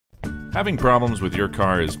Having problems with your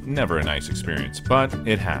car is never a nice experience, but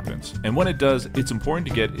it happens. And when it does, it's important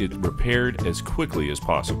to get it repaired as quickly as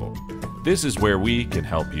possible. This is where we can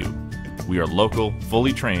help you. We are local,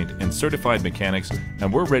 fully trained, and certified mechanics,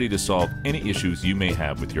 and we're ready to solve any issues you may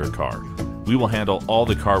have with your car. We will handle all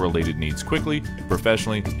the car-related needs quickly,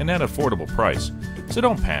 professionally, and at an affordable price. So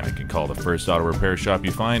don't panic and call the first auto repair shop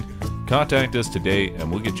you find. Contact us today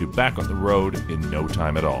and we'll get you back on the road in no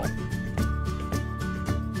time at all.